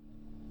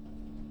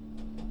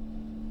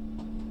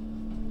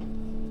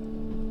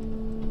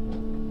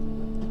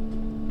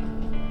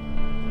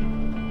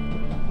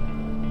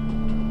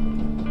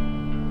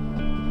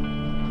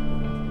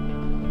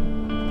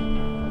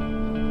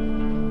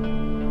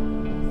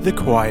The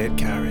Quiet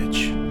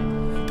Carriage,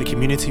 the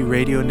community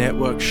radio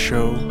network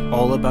show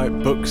all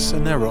about books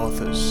and their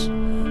authors,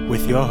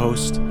 with your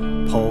host,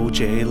 Paul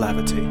J.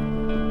 Laverty.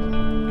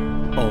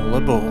 All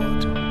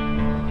aboard.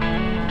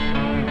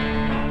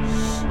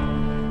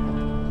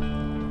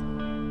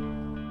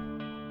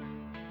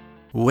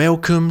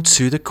 Welcome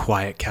to The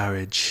Quiet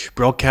Carriage,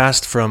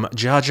 broadcast from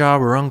Jar Jar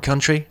Wurrung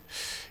Country,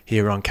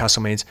 here on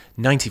Castlemaine's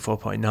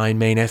 94.9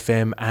 Main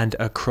FM and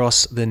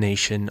across the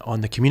nation on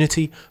the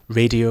Community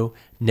Radio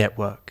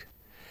Network.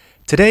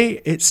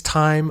 Today it's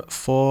time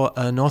for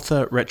an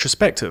author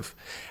retrospective,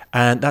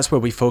 and that's where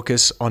we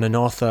focus on an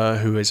author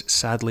who is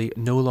sadly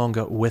no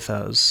longer with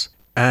us.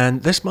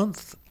 And this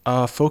month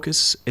our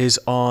focus is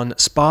on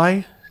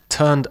spy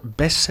turned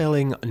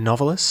best-selling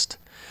novelist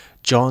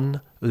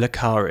John le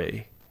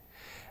Carré,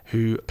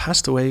 who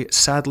passed away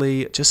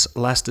sadly just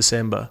last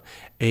December,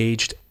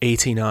 aged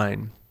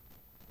 89.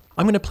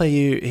 I'm going to play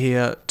you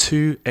here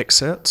two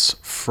excerpts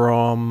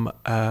from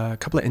a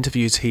couple of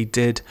interviews he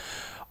did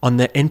on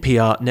the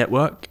NPR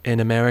network in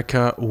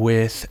America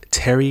with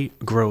Terry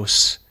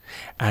Gross.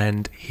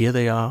 And here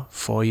they are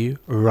for you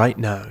right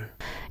now.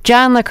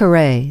 John le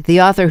Carré,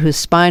 the author whose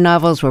spy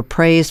novels were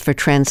praised for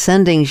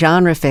transcending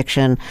genre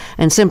fiction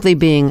and simply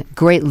being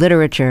great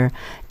literature,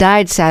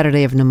 died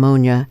Saturday of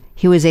pneumonia.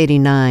 He was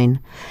 89.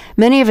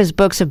 Many of his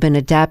books have been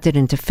adapted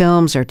into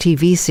films or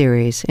TV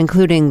series,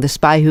 including The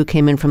Spy Who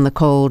Came In From the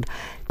Cold,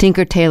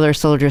 Tinker Tailor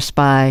Soldier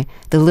Spy,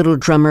 The Little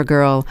Drummer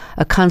Girl,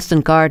 A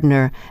Constant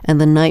Gardener,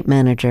 and The Night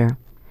Manager.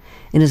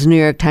 In his New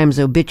York Times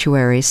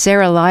obituary,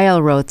 Sarah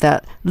Lyell wrote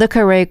that le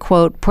Carré,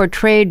 quote,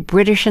 portrayed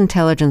British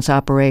intelligence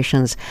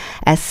operations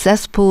as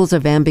cesspools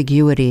of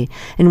ambiguity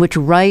in which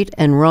right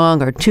and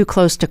wrong are too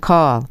close to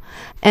call,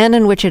 and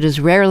in which it is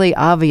rarely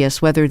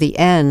obvious whether the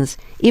ends,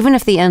 even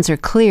if the ends are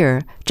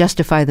clear,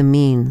 justify the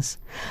means.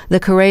 Le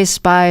Carré's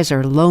spies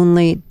are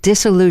lonely,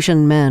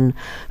 disillusioned men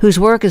whose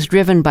work is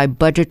driven by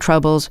budget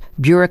troubles,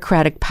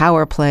 bureaucratic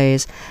power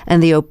plays,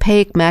 and the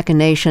opaque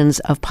machinations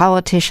of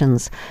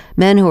politicians,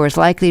 men who are as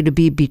likely to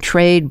be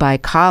betrayed by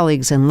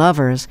colleagues and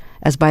lovers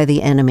as by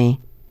the enemy."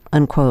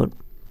 Unquote.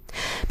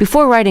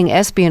 Before writing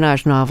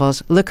espionage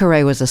novels, le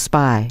Carré was a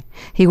spy.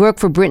 He worked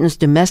for Britain's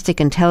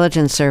domestic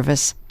intelligence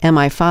service,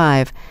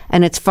 MI5,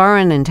 and its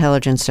foreign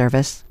intelligence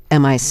service,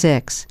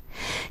 MI6.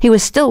 He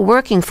was still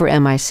working for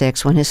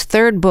MI6 when his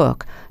third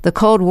book, the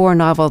Cold War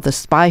novel The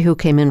Spy Who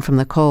Came In From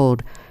the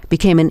Cold,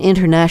 became an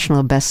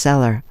international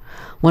bestseller.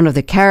 One of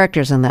the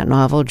characters in that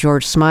novel,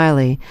 George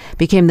Smiley,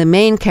 became the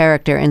main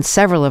character in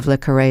several of le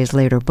Carré's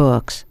later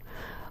books.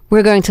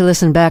 We're going to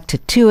listen back to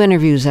two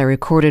interviews I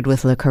recorded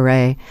with le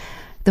Carré.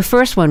 The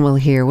first one we'll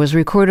hear was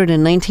recorded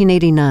in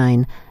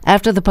 1989,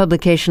 after the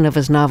publication of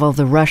his novel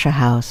The Russia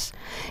House.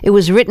 It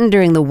was written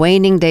during the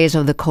waning days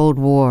of the Cold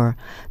War.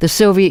 The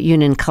Soviet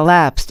Union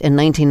collapsed in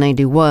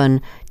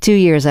 1991, 2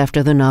 years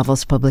after the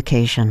novel's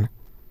publication.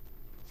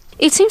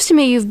 It seems to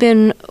me you've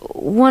been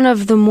one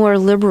of the more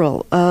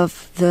liberal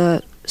of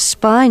the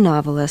spy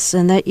novelists,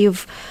 and that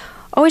you've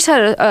always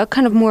had a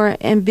kind of more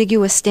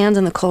ambiguous stand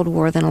in the Cold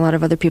War than a lot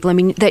of other people. I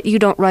mean, that you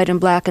don't write in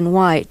black and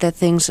white, that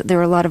there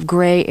are a lot of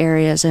gray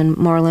areas and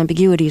moral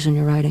ambiguities in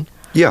your writing.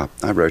 Yeah,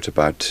 I wrote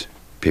about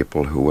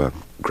people who were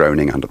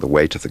groaning under the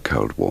weight of the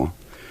Cold War,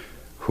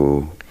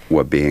 who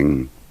were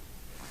being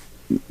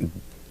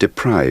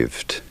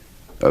deprived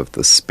of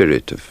the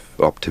spirit of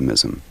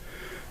optimism,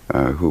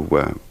 who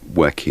were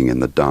working in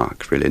the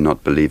dark, really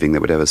not believing they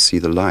would ever see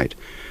the light.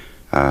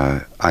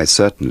 I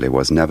certainly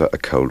was never a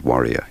cold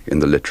warrior in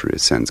the literary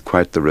sense,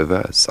 quite the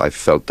reverse. I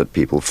felt that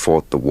people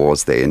fought the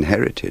wars they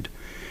inherited,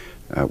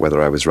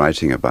 whether I was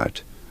writing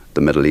about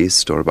the Middle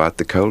East or about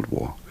the Cold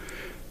War.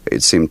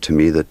 It seemed to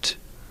me that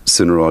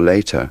sooner or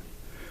later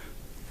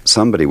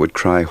somebody would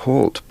cry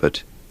halt,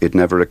 but it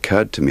never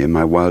occurred to me in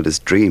my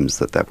wildest dreams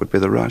that that would be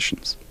the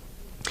Russians.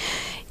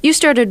 You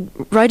started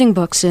writing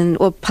books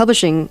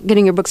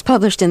getting your books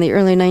published in the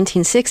early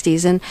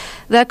 1960s, and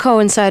that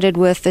coincided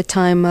with the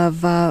time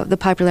of the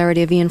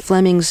popularity of Ian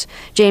Fleming's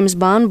James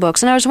Bond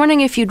books. And I was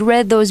wondering if you'd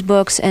read those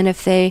books and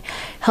if they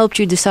helped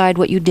you decide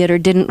what you did or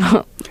didn't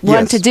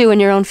want to do in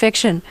your own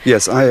fiction.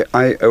 Yes,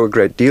 I owe a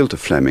great deal to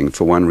Fleming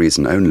for one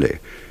reason only,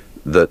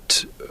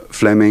 that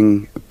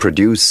Fleming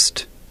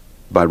produced,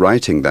 by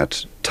writing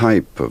that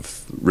type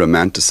of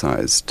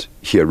romanticized,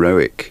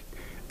 heroic,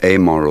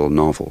 amoral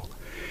novel,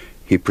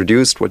 he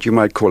produced what you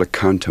might call a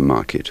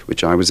counter-market,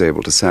 which I was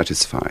able to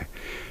satisfy.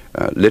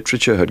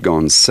 Literature had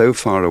gone so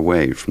far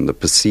away from the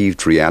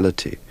perceived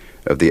reality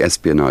of the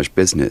espionage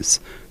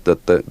business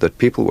that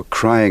people were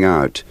crying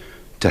out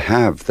to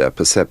have their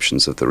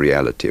perceptions of the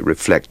reality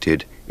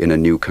reflected in a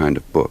new kind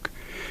of book.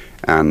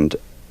 And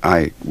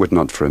I would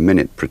not for a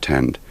minute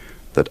pretend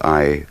that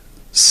I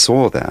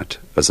saw that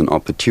as an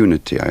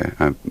opportunity.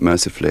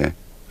 Mercifully,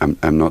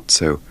 I'm not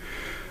so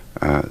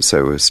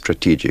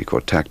strategic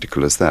or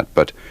tactical as that,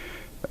 but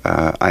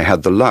I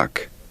had the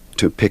luck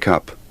to pick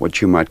up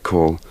what you might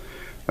call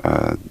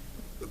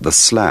the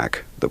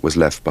slack that was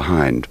left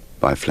behind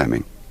by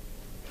Fleming.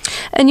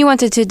 And you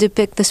wanted to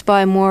depict the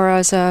spy more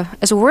as a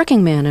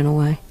working man in a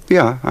way.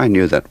 Yeah, I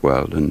knew that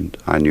world, and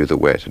I knew the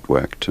way it had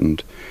worked,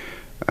 and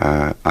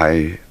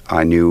I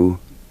knew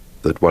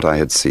that what I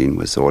had seen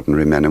was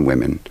ordinary men and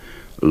women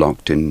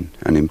locked in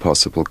an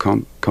impossible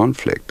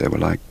conflict. They were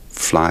like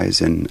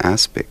flies in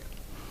aspic.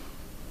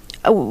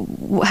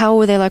 How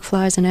were they like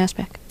flies in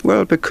aspic?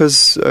 Well,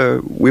 because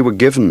we were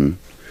given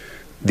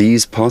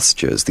these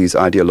postures, these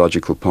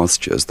ideological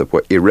postures that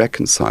were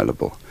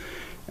irreconcilable,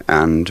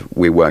 and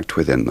we worked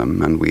within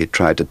them, and we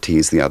tried to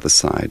tease the other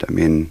side. I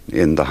mean,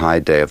 in the high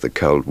day of the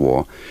Cold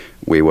War,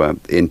 we were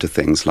into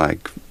things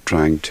like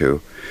trying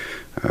to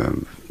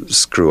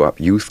screw up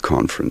youth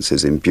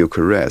conferences in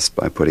Bucharest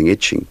by putting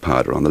itching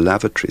powder on the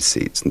lavatory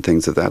seats and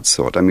things of that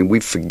sort. I mean, we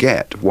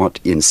forget what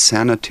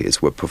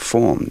insanities were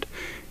performed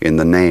in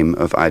the name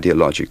of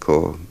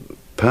ideological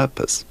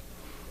purpose.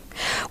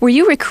 Were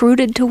you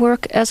recruited to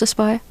work as a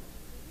spy?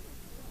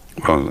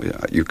 Well,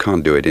 you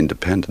can't do it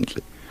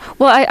independently.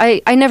 Well,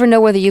 I never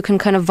know whether you can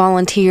kind of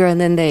volunteer and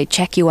then they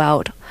check you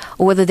out,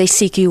 or whether they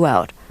seek you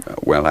out.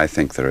 Well, I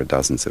think there are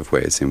dozens of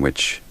ways in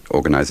which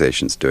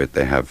organizations do it.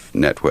 They have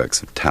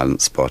networks of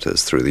talent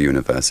spotters through the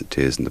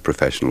universities and the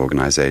professional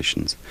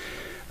organizations.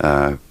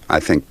 I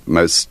think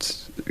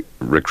most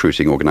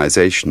recruiting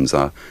organizations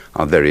are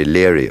very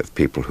leery of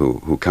people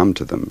who come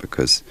to them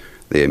because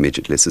they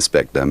immediately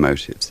suspect their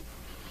motives.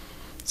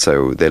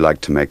 So they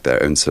like to make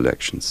their own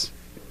selections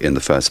in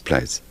the first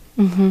place.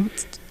 Mm-hmm.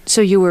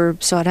 So you were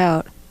sought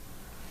out?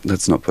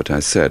 That's not what I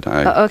said.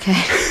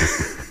 Okay.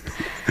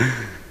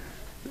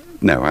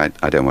 No,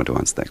 I don't want to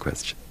answer that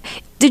question.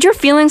 Did your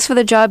feelings for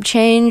the job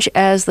change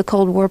as the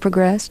Cold War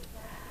progressed?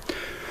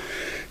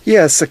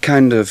 Yes, a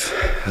kind of,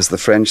 as the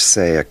French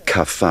say, a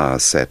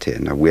cafard set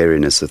in, a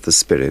weariness of the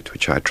spirit,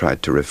 which I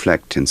tried to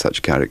reflect in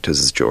such characters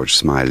as George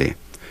Smiley.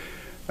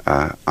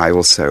 I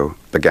also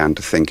began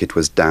to think it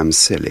was damn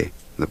silly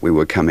that we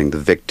were becoming the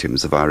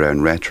victims of our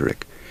own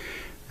rhetoric,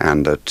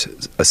 and that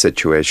a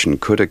situation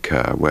could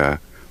occur where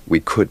we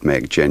could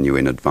make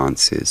genuine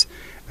advances,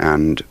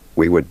 and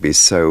we would be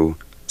so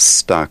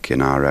stuck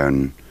in our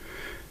own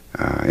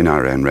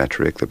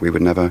rhetoric that we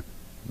would never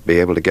be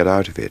able to get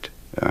out of it.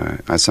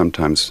 I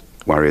sometimes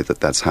worry that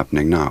that's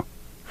happening now.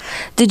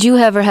 Did you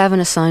ever have an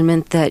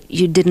assignment that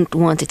you didn't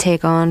want to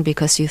take on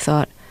because you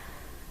thought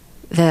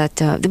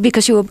that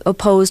because you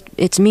opposed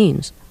its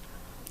means?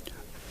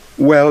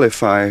 Well,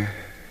 if I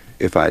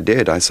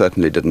did, I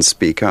certainly didn't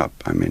speak up.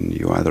 I mean,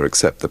 you either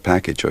accept the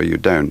package or you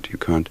don't. You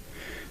can't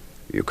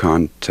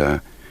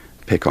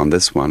pick on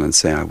this one and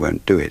say I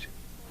won't do it.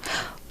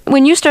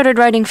 When you started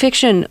writing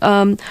fiction,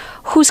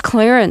 whose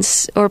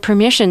clearance or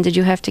permission did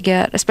you have to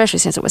get, especially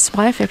since it was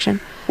spy fiction?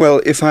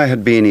 Well, if I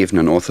had been even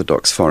an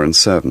orthodox foreign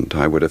servant,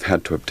 I would have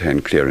had to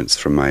obtain clearance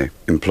from my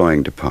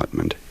employing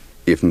department,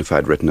 even if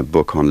I'd written a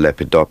book on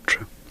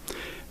Lepidoptera.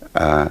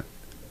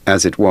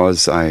 As it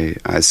was, I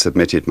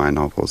submitted my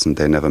novels and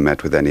they never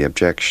met with any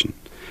objection.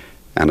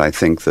 And I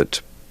think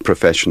that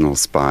professional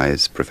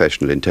spies,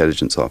 professional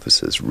intelligence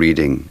officers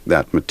reading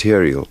that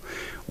material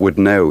would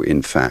know,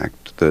 in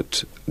fact,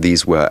 that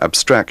these were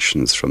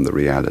abstractions from the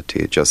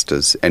reality, just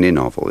as any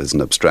novel is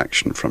an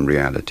abstraction from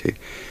reality.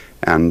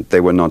 And they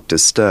were not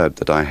disturbed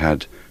that I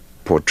had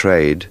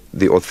portrayed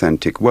the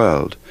authentic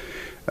world.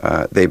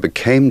 They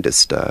became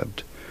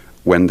disturbed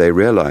when they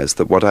realized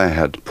that what I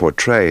had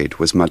portrayed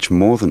was much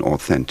more than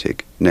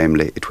authentic,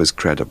 namely, it was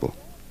credible.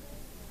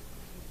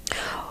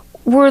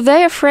 Were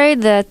they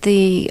afraid that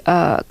the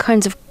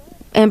kinds of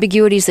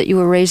ambiguities that you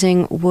were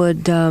raising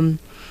would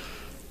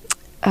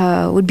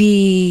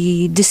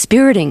be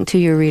dispiriting to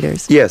your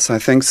readers? Yes, I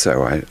think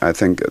so. I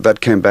think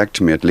that came back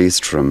to me at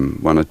least from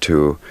one or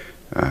two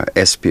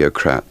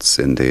espiocrats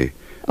in the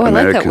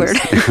Americans. I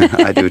like that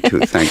word. I do too,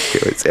 thank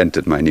you. It's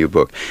entered my new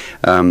book.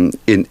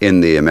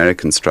 In the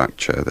American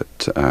structure,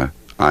 that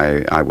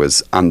I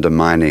was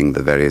undermining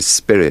the very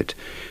spirit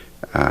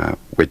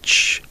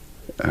which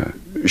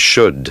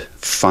should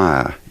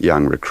fire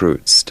young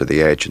recruits to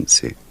the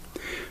agency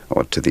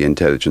or to the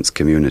intelligence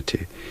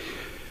community.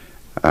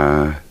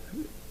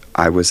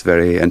 I was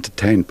very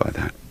entertained by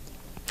that.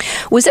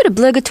 Was it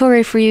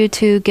obligatory for you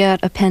to get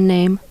a pen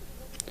name?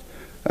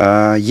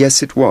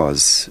 Yes, it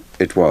was.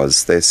 It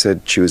was. They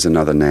said, choose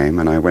another name,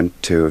 and I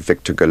went to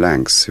Victor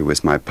Golanx, who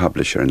was my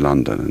publisher in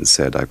London, and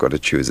said, I've got to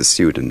choose a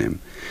pseudonym.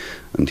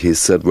 And he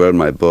said, well,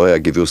 my boy, I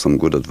give you some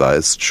good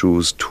advice.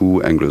 Choose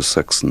 2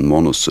 Anglo-Saxon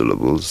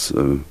monosyllables,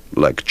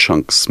 like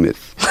Chunk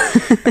Smith.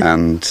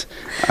 And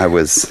I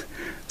was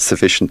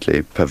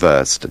sufficiently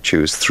perverse to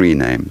choose 3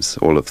 names,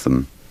 all of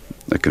them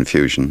a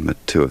confusion,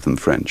 but 2 of them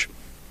French.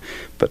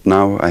 But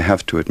now I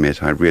have to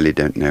admit, I really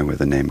don't know where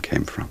the name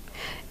came from.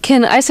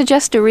 Can I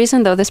suggest a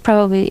reason, though? This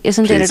probably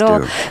isn't Please it at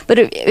all. do. But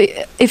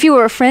if you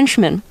were a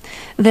Frenchman,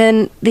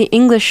 then the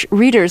English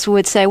readers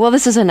would say, well,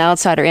 this is an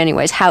outsider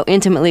anyways. How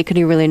intimately could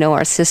he really know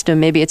our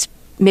system? Maybe it's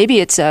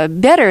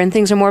better and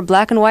things are more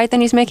black and white than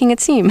he's making it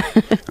seem.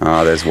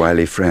 There's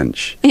wily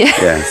French. Yeah.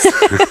 Yes.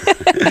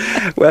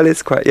 Well,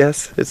 it's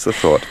a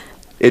thought.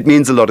 It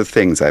means a lot of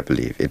things, I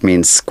believe. It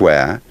means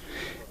square.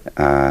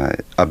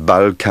 A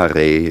bal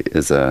carré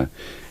is a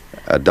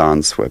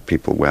dance where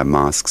people wear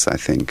masks, I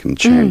think, and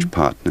change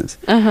partners.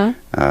 Uh-huh.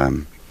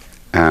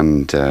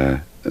 And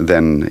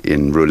then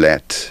in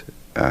roulette,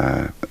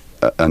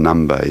 a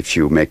number, if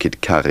you make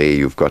it carré,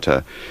 you've got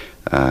a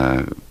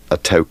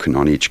token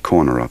on each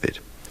corner of it.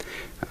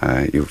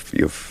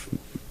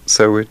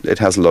 So it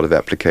has a lot of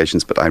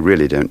applications, but I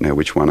really don't know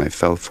which one I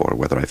fell for, or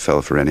whether I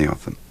fell for any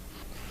of them.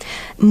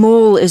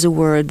 Mole is a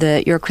word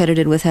that you're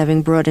credited with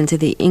having brought into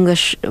the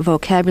English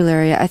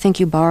vocabulary. I think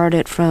you borrowed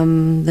it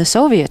from the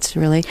Soviets,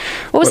 really.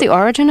 What was the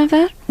origin of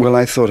that? Well,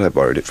 I thought I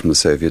borrowed it from the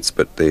Soviets,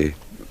 but the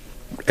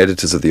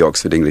editors of the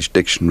Oxford English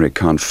Dictionary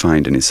can't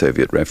find any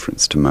Soviet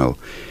reference to mole.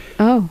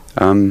 Oh.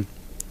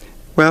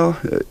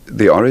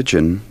 The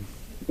origin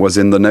was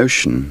in the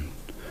notion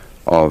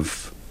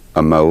of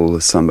a mole,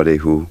 somebody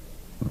who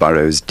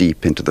burrows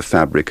deep into the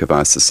fabric of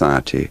our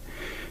society,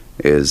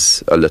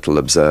 is a little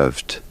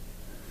observed,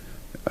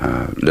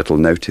 little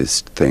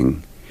noticed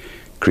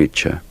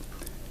creature,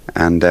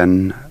 and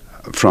then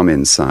from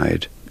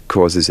inside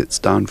causes its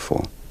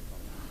downfall.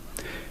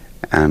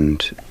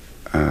 And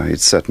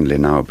it's certainly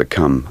now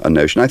become a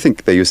notion. I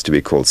think they used to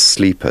be called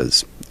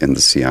sleepers in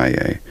the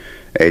CIA,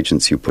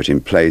 agents you put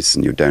in place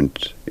and you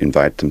don't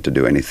invite them to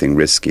do anything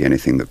risky,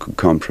 anything that could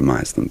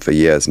compromise them for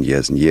years and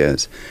years and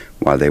years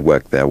while they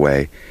work their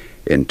way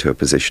into a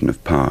position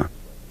of power.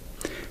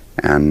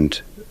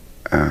 And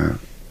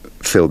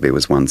Philby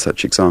was one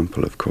such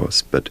example, of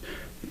course, but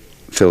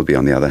Philby,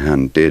 on the other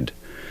hand, did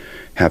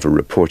have a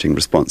reporting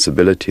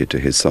responsibility to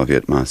his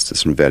Soviet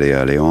masters from very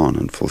early on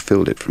and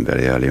fulfilled it from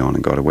very early on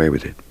and got away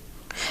with it.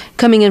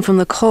 Coming in from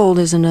the cold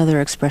is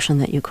another expression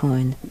that you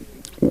coined.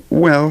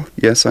 Well,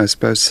 yes, I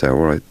suppose so,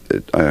 or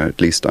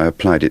at least I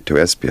applied it to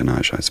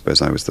espionage. I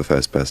suppose I was the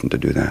first person to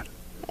do that.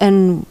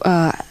 And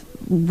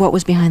what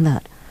was behind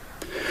that?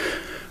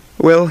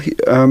 Well,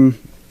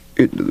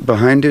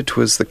 behind it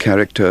was the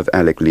character of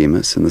Alec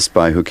Lemus in The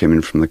Spy Who Came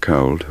In From the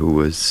Cold, who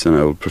was an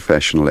old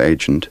professional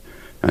agent,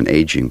 an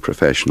aging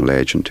professional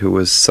agent, who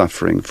was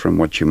suffering from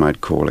what you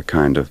might call a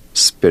kind of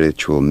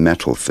spiritual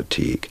metal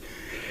fatigue.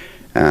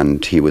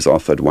 And he was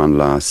offered one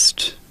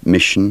last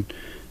mission,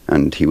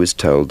 and he was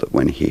told that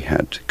when he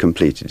had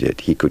completed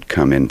it, he could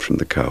come in from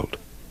the cold.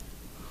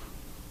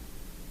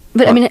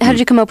 But, how did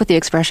you come up with the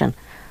expression?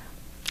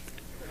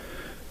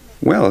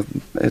 Well,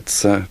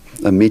 it's a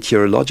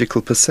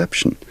meteorological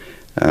perception.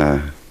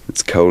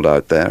 It's cold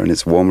out there and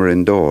it's warmer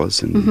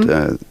indoors, and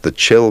the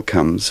chill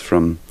comes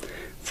from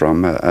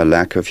a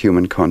lack of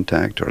human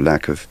contact or a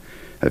lack of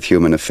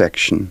human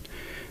affection,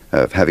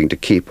 of having to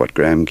keep what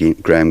Graham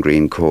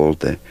Greene called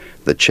the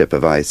chip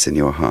of ice in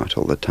your heart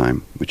all the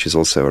time, which is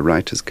also a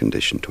writer's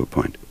condition to a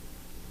point.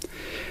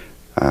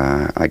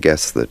 I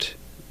guess that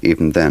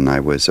even then I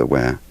was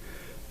aware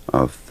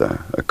of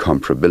a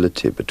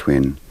comparability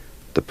between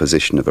the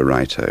position of a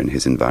writer in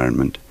his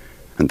environment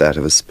and that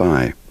of a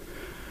spy,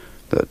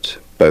 that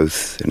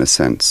both, in a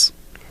sense,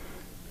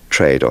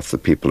 trade off the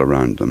people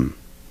around them.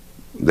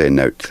 They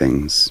note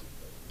things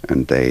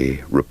and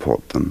they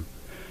report them.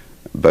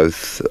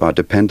 Both are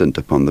dependent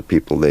upon the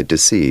people they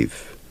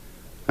deceive,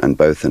 and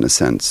both, in a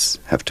sense,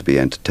 have to be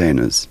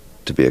entertainers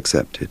to be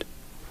accepted.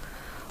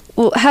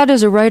 Well, how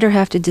does a writer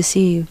have to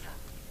deceive?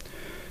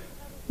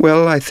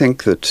 Well, I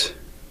think that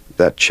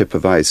chip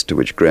of ice to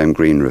which Graham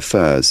Greene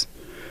refers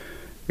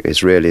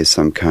is really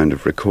some kind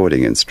of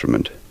recording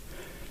instrument.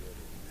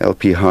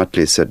 L.P.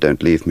 Hartley said,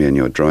 "Don't leave me in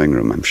your drawing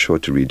room. I'm sure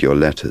to read your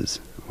letters."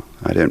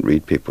 I don't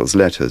read people's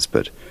letters,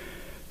 but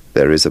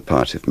there is a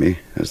part of me,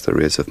 as there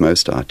is of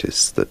most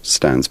artists, that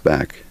stands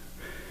back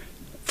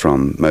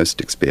from most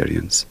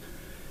experience.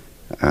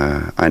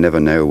 I never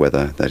know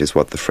whether that is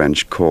what the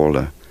French call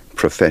a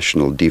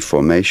professional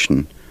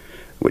deformation,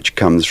 which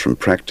comes from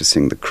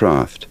practicing the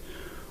craft,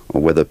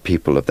 or whether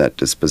people of that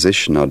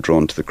disposition are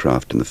drawn to the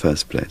craft in the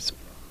first place.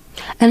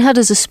 And how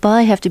does a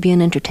spy have to be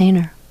an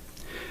entertainer?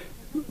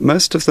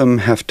 Most of them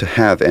have to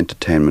have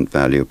entertainment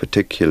value,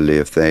 particularly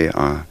if they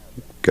are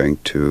going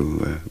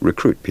to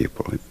recruit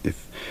people.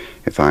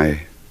 If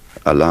I,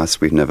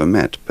 alas, we've never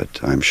met,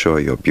 but I'm sure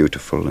you're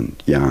beautiful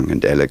and young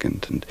and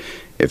elegant, and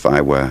if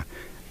I were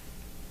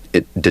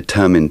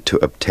determined to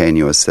obtain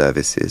your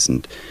services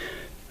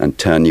and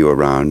turn you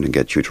around and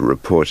get you to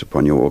report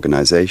upon your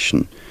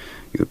organization,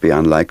 you would be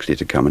unlikely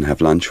to come and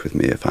have lunch with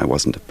me if I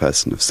wasn't a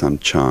person of some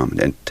charm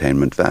and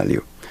entertainment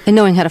value. And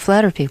knowing how to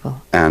flatter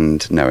people.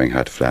 And knowing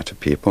how to flatter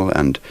people,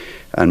 and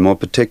more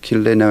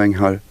particularly knowing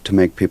how to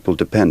make people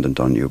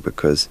dependent on you,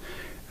 because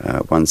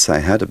once I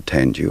had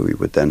obtained you, you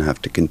would then have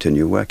to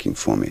continue working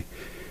for me.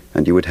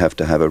 And you would have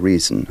to have a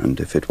reason, and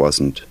if it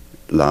wasn't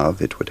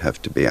love, it would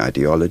have to be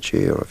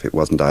ideology, or if it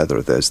wasn't either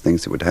of those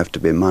things, it would have to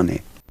be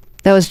money.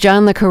 That was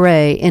John le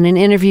Carré in an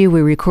interview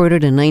we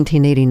recorded in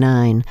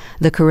 1989.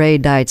 Le Carré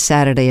died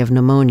Saturday of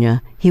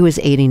pneumonia. He was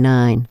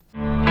 89.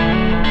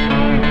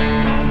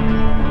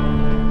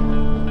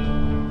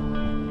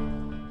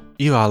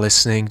 You are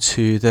listening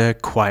to The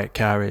Quiet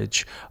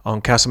Carriage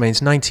on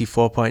Castlemaine's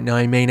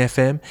 94.9 Main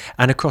FM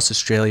and across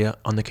Australia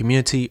on the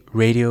Community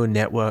Radio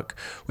Network,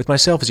 with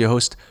myself as your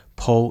host,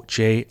 Paul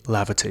J.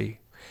 Laverty.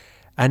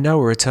 And now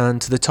we'll return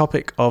to the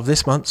topic of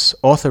this month's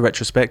author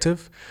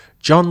retrospective,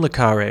 John le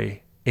Carré,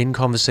 in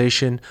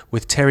conversation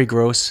with Terry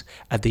Gross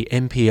at the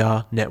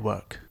NPR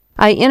Network.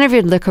 I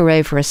interviewed Le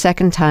Carré for a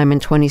second time in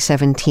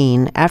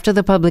 2017 after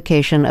the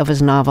publication of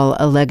his novel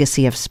A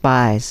Legacy of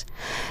Spies.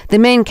 The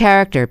main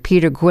character,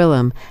 Peter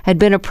Gwilym, had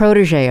been a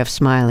protege of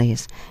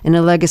Smiley's. In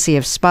A Legacy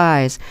of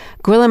Spies,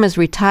 Gwilym is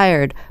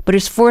retired but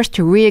is forced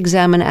to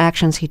re-examine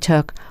actions he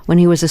took when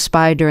he was a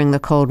spy during the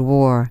Cold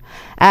War,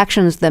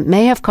 actions that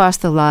may have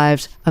cost the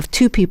lives of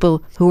two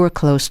people who were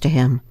close to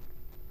him.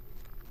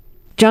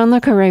 John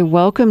le Carré,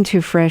 welcome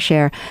to Fresh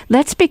Air.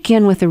 Let's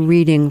begin with a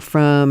reading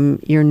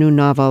from your new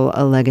novel,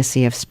 A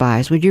Legacy of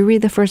Spies. Would you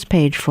read the first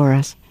page for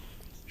us?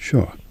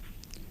 Sure.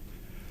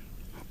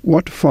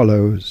 What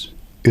follows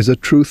is a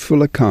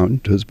truthful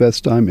account, as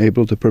best I'm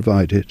able to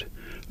provide it,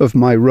 of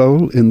my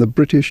role in the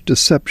British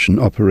deception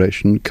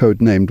operation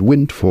codenamed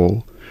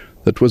Windfall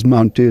that was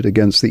mounted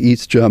against the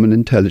East German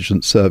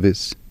intelligence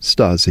service,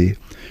 Stasi,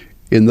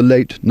 in the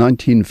late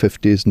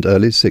 1950s and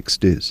early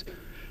 60s,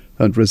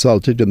 and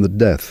resulted in the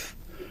death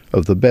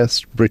of the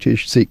best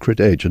British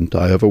secret agent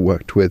I ever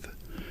worked with,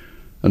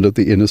 and of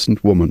the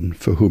innocent woman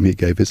for whom he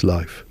gave his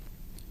life.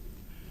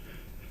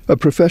 A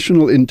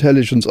professional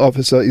intelligence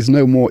officer is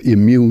no more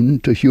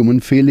immune to human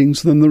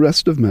feelings than the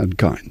rest of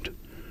mankind.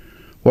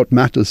 What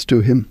matters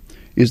to him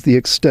is the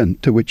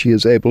extent to which he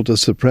is able to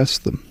suppress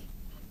them,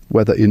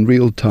 whether in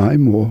real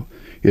time or,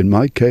 in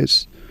my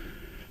case,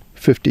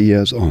 50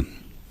 years on.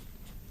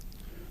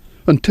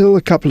 Until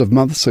a couple of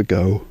months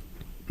ago,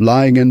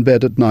 lying in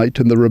bed at night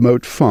in the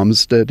remote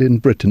farmstead in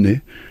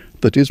Brittany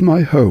that is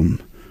my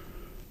home,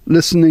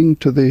 listening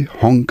to the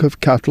honk of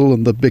cattle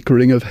and the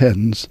bickering of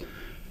hens,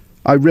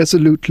 I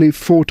resolutely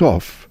fought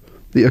off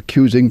the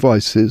accusing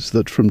voices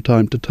that from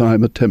time to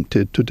time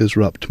attempted to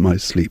disrupt my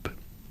sleep.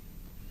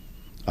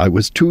 I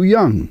was too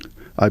young,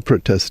 I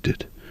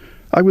protested.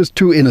 I was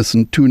too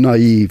innocent, too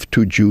naive,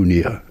 too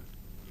junior.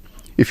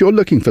 If you're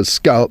looking for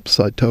scalps,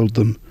 I told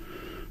them,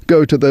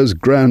 go to those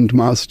grand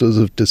masters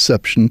of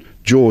deception,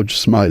 George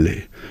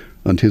Smiley,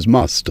 and his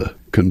master,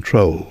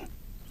 Control.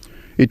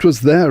 It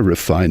was their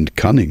refined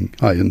cunning,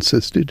 I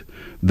insisted,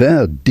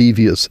 their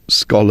devious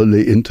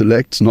scholarly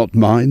intellects, not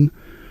mine,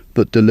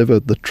 that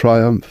delivered the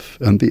triumph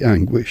and the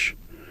anguish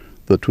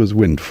that was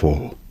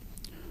Windfall.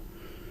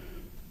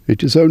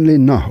 It is only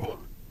now,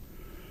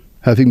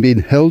 having been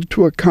held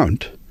to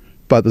account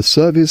by the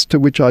service to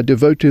which I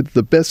devoted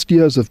the best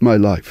years of my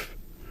life,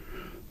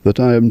 that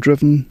I am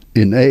driven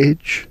in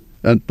age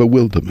and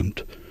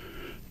bewilderment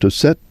to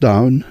set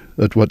down,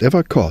 at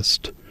whatever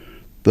cost,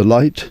 the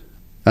light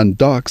and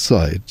dark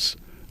sides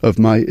of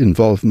my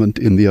involvement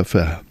in the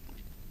affair.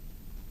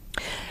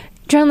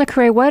 John le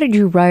Carré, why did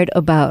you write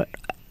about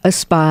a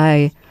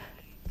spy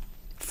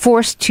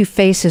forced to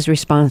face his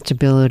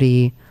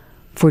responsibility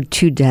for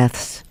two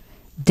deaths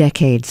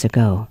decades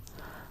ago?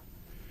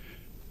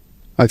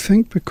 I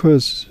think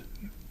because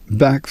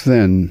back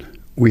then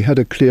we had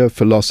a clear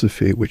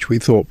philosophy which we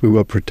thought we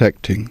were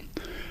protecting,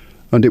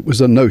 and it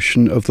was a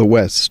notion of the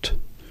West.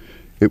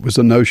 It was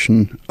a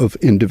notion of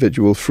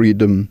individual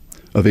freedom,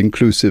 of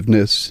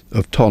inclusiveness,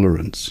 of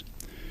tolerance.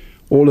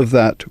 All of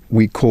that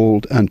we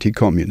called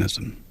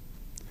anti-communism.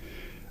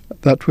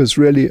 That was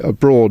really a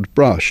broad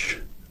brush,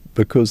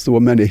 because there were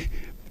many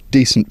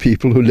decent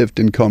people who lived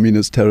in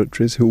communist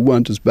territories who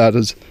weren't as bad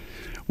as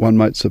one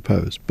might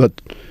suppose.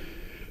 But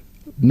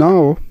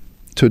now,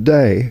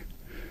 today,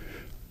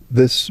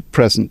 this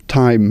present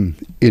time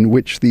in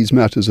which these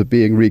matters are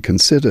being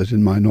reconsidered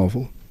in my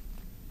novel,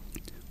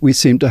 we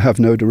seem to have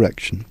no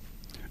direction.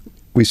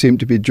 We seem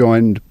to be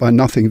joined by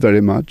nothing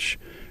very much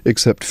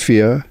except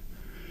fear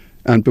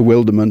and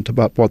bewilderment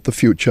about what the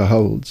future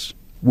holds.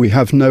 We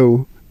have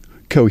no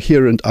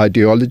coherent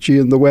ideology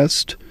in the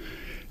West,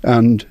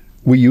 and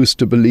we used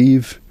to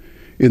believe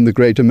in the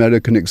great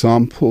American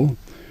example.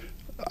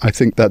 I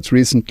think that's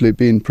recently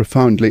been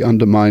profoundly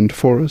undermined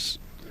for us.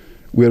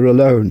 We're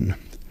alone.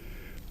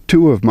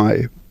 Two of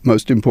my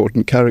most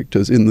important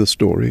characters in the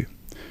story,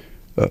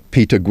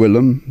 Peter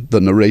Gwilym,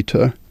 the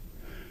narrator,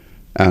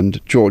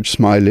 and George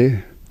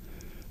Smiley,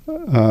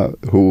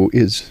 who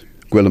is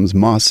Gwilym's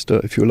master,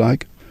 if you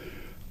like,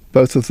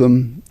 both of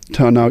them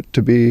turn out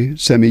to be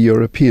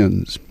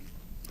semi-Europeans.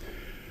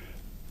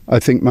 I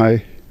think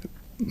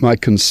my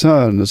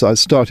concern as I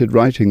started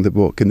writing the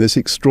book in this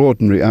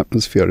extraordinary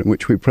atmosphere in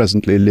which we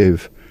presently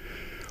live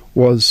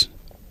was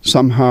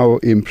somehow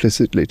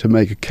implicitly to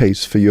make a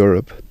case for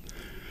Europe,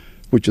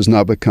 which has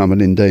now become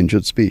an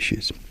endangered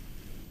species.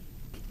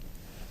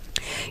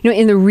 You know,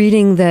 in the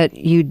reading that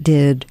you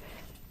did,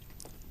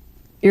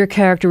 your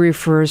character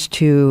refers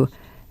to,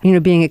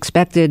 being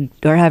expected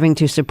or having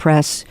to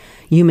suppress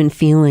human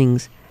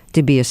feelings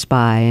to be a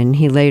spy. And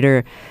he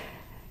later,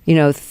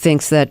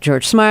 thinks that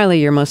George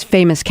Smiley, your most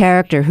famous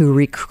character who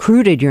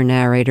recruited your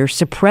narrator,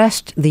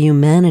 suppressed the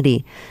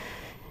humanity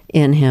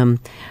in him.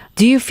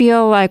 Do you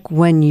feel like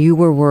when you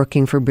were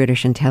working for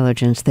British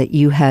intelligence that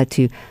you had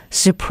to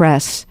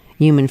suppress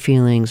human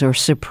feelings or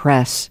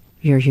suppress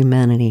your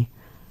humanity?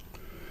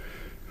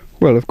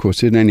 Well, of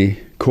course, in any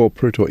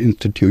corporate or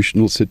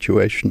institutional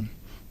situation,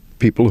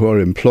 people who are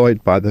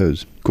employed by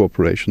those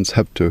corporations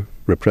have to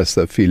repress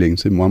their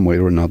feelings in one way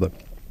or another.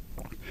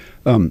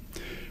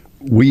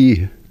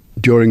 We,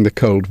 during the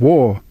Cold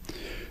War,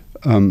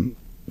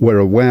 were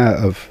aware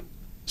of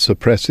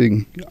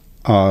suppressing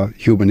our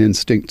human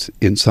instincts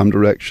in some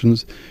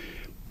directions,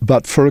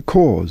 but for a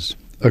cause,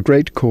 a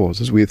great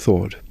cause, as we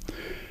thought.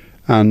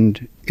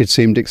 And it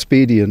seemed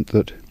expedient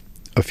that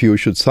a few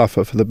should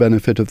suffer for the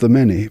benefit of the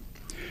many.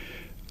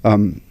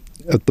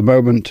 At the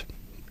moment,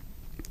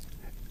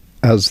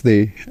 as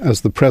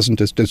the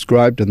present is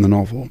described in the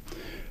novel,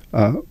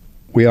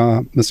 we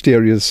are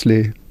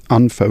mysteriously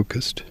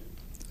unfocused,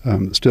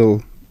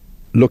 still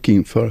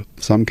looking for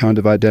some kind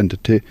of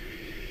identity.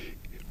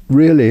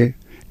 Really,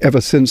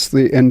 ever since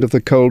the end of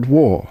the Cold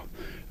War,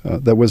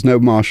 there was no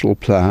Marshall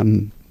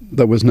Plan,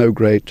 there was no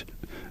great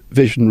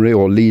visionary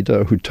or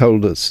leader who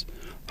told us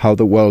how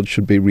the world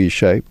should be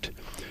reshaped.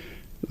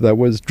 There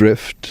was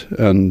drift,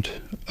 and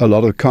a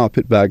lot of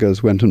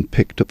carpetbaggers went and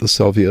picked at the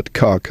Soviet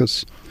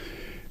carcass.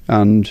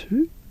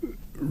 And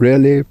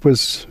really it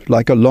was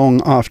like a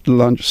long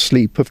after-lunch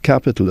sleep of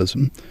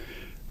capitalism.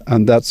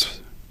 And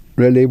that's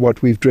really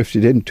what we've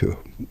drifted into,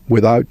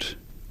 without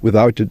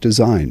a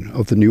design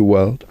of the new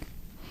world.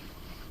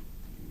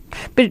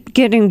 But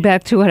getting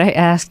back to what I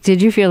asked,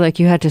 did you feel like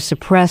you had to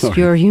suppress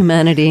your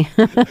humanity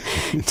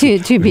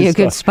to be a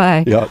good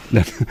spy? Yeah.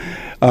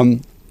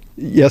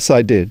 Yes,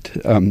 I did.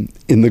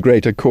 In the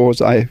greater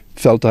cause, I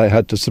felt I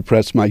had to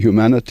suppress my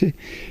humanity.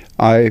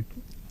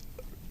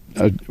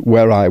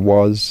 Where I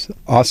was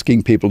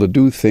asking people to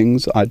do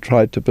things, I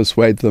tried to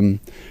persuade them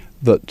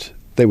that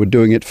they were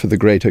doing it for the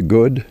greater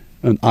good,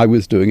 and I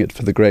was doing it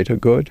for the greater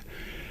good.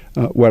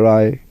 Where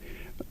I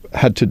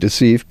had to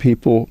deceive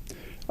people,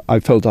 I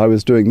felt I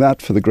was doing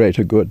that for the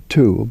greater good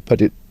too.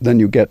 But then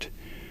you get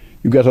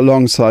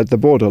alongside the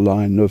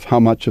borderline of how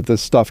much of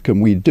this stuff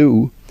can we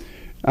do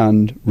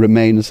and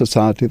remain a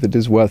society that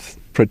is worth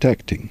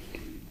protecting.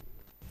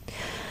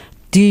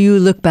 Do you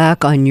look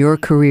back on your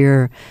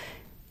career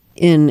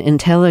in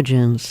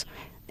intelligence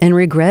and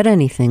regret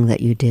anything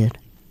that you did?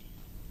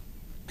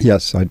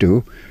 Yes, I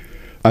do.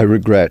 I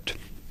regret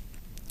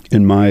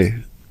in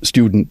my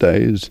student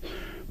days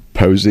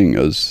posing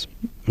as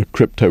a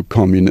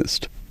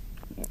crypto-communist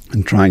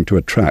and trying to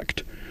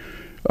attract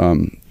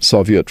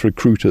Soviet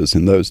recruiters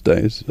in those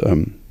days.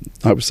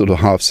 I was sort of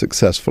half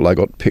successful. I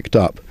got picked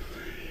up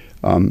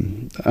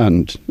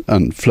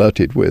and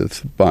flirted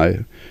with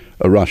by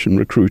a Russian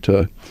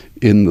recruiter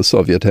in the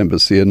Soviet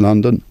embassy in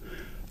London.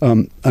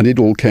 And it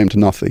all came to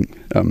nothing.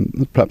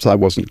 Perhaps I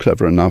wasn't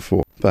clever enough,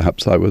 or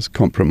perhaps I was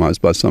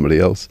compromised by somebody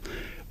else.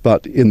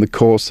 But in the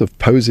course of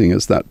posing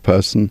as that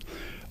person,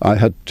 I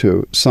had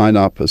to sign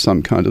up as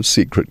some kind of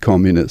secret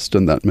communist,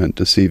 and that meant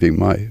deceiving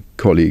my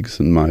colleagues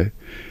and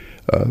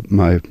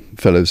my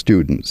fellow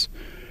students.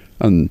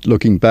 And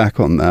looking back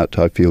on that,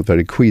 I feel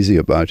very queasy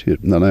about it.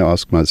 And then I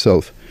ask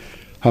myself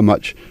how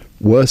much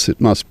worse it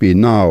must be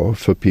now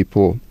for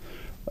people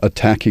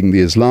attacking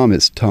the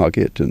Islamist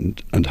target,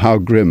 and how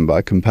grim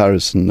by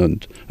comparison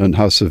and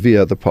how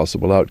severe the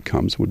possible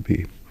outcomes would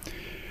be.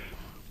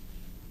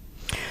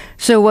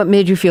 So what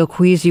made you feel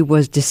queasy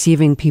was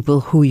deceiving people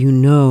who you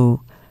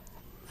know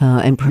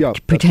and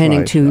pretending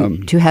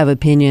right. to have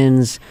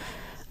opinions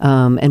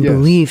and yes.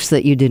 beliefs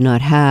that you did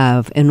not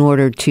have in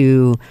order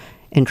to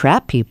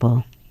entrap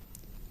people.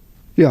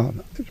 Yeah,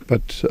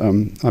 but I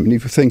mean,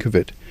 if you think of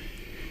it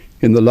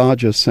in the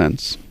larger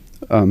sense,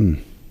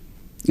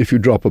 if you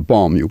drop a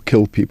bomb, you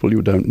kill people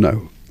you don't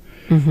know.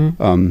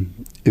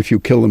 Mm-hmm. If you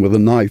kill them with a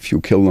knife,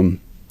 you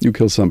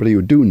kill somebody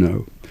you do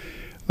know.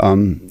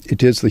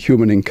 It is the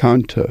human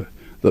encounter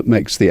that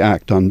makes the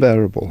act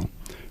unbearable,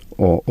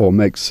 or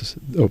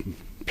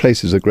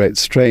places a great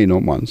strain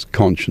on one's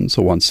conscience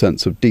or one's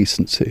sense of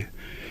decency.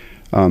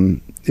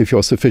 If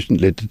you're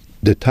sufficiently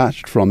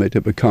detached from it,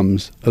 it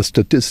becomes a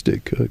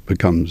statistic, it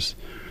becomes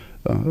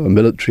a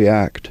military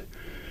act.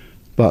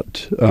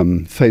 But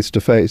face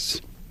to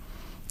face,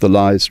 the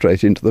lies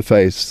straight into the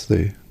face,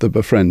 the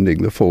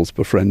befriending, the false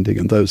befriending,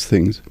 and those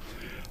things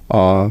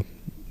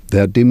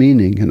they're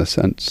demeaning in a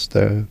sense.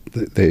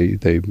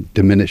 They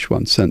diminish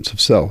one's sense of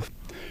self.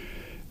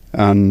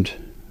 And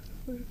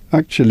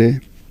actually,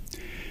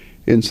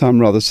 in some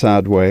rather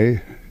sad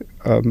way,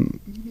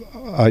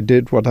 I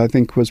did what I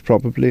think was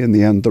probably in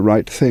the end the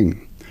right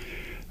thing.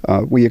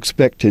 We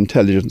expect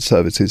intelligence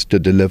services to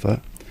deliver,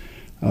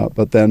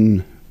 but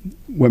then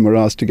when we're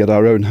asked to get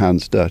our own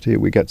hands dirty,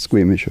 we get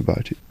squeamish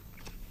about it.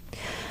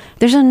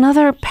 There's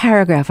another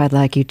paragraph I'd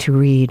like you to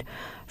read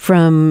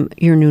from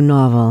your new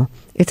novel.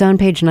 It's on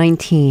page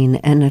 19,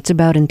 and it's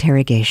about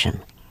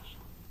interrogation.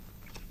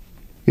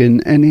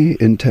 In any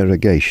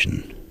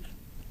interrogation,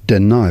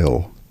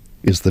 denial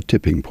is the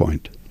tipping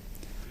point.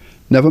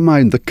 Never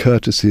mind the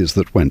courtesies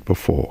that went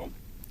before.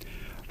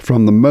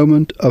 From the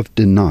moment of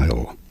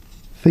denial,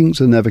 things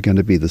are never going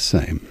to be the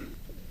same.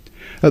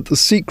 At the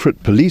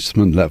secret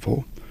policeman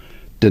level,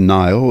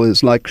 denial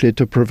is likely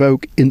to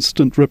provoke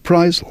instant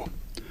reprisal.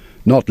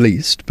 not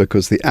least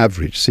because the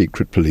average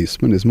secret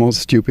policeman is more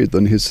stupid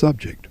than his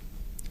subject.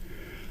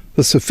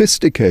 The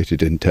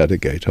sophisticated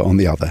interrogator, on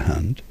the other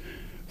hand,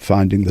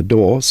 finding the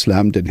door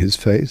slammed in his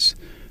face,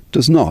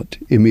 does not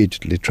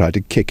immediately try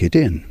to kick it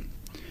in.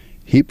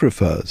 He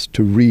prefers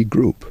to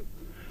regroup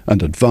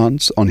and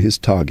advance on his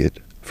target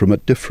from a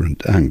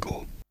different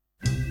angle.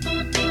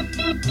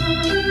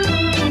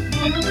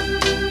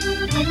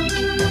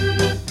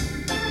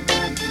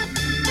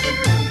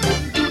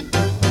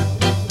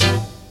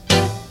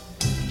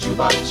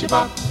 Chubop,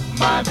 chubop,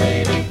 my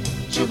baby.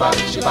 Chubop,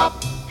 chubop.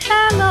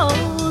 Hello,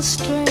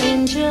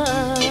 stranger.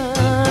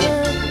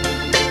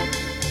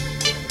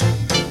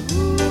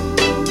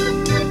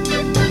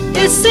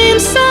 It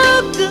seems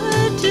so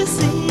good to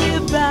see you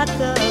back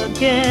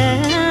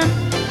again.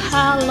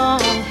 How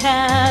long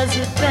has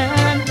it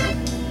been?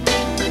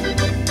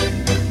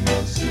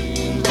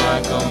 Seems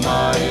like a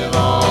mighty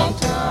long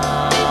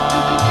time.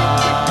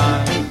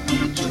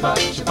 Chubop,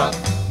 chubop,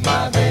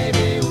 my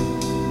baby. Ooh.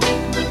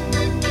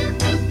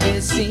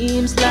 It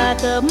seems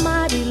like a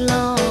mighty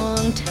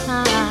long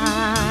time.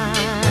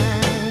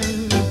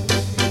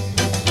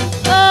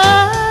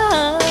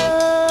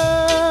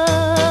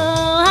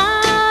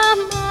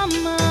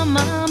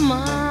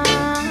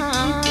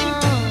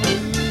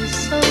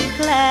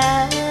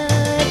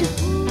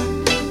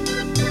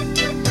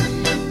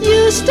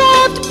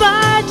 Stopped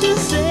by to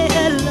say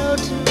hello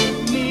to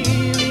me.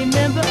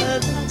 Remember,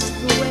 that's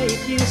the way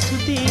it used to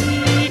be.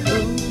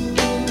 Ooh,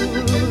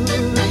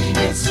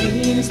 it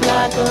seems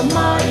like a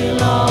mighty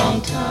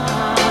long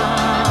time.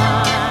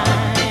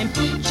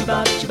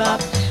 Chibop,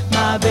 chibop,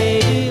 my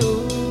baby.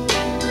 Ooh,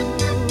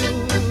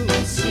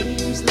 it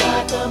seems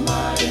like a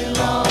mighty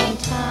long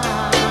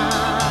time.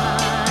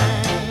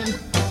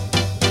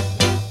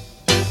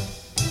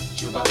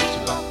 Chibop,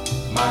 chibop,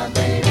 my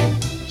baby.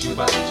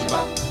 Chibop,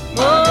 chibop,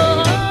 my baby.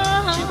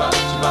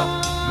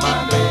 My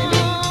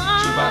baby,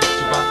 chubop,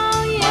 chubop,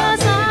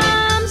 yes,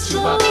 I'm so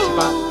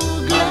glad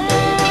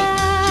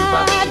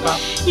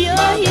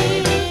you're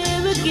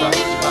here again.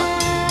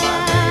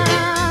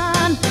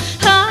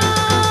 Oh,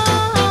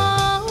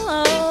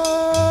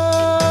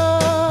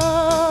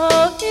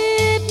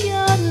 if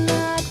you're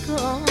not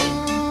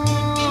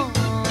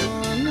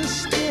gonna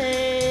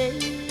stay.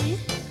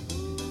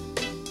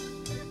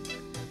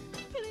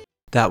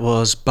 That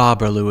was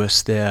Barbara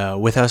Lewis there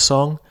with her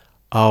song,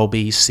 I'll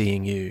Be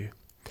Seeing You.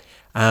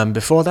 And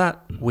before that,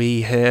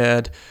 we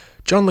heard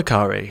John le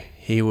Carré.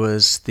 He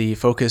was the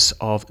focus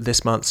of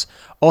this month's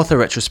author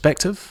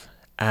retrospective,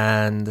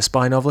 and the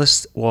spy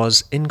novelist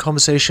was in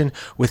conversation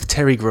with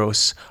Terry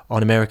Gross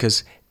on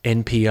America's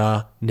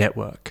NPR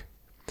network.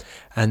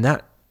 And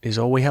that is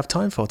all we have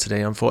time for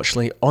today,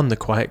 unfortunately, on The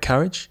Quiet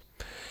Carriage.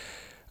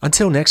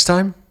 Until next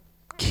time,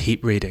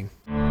 keep reading.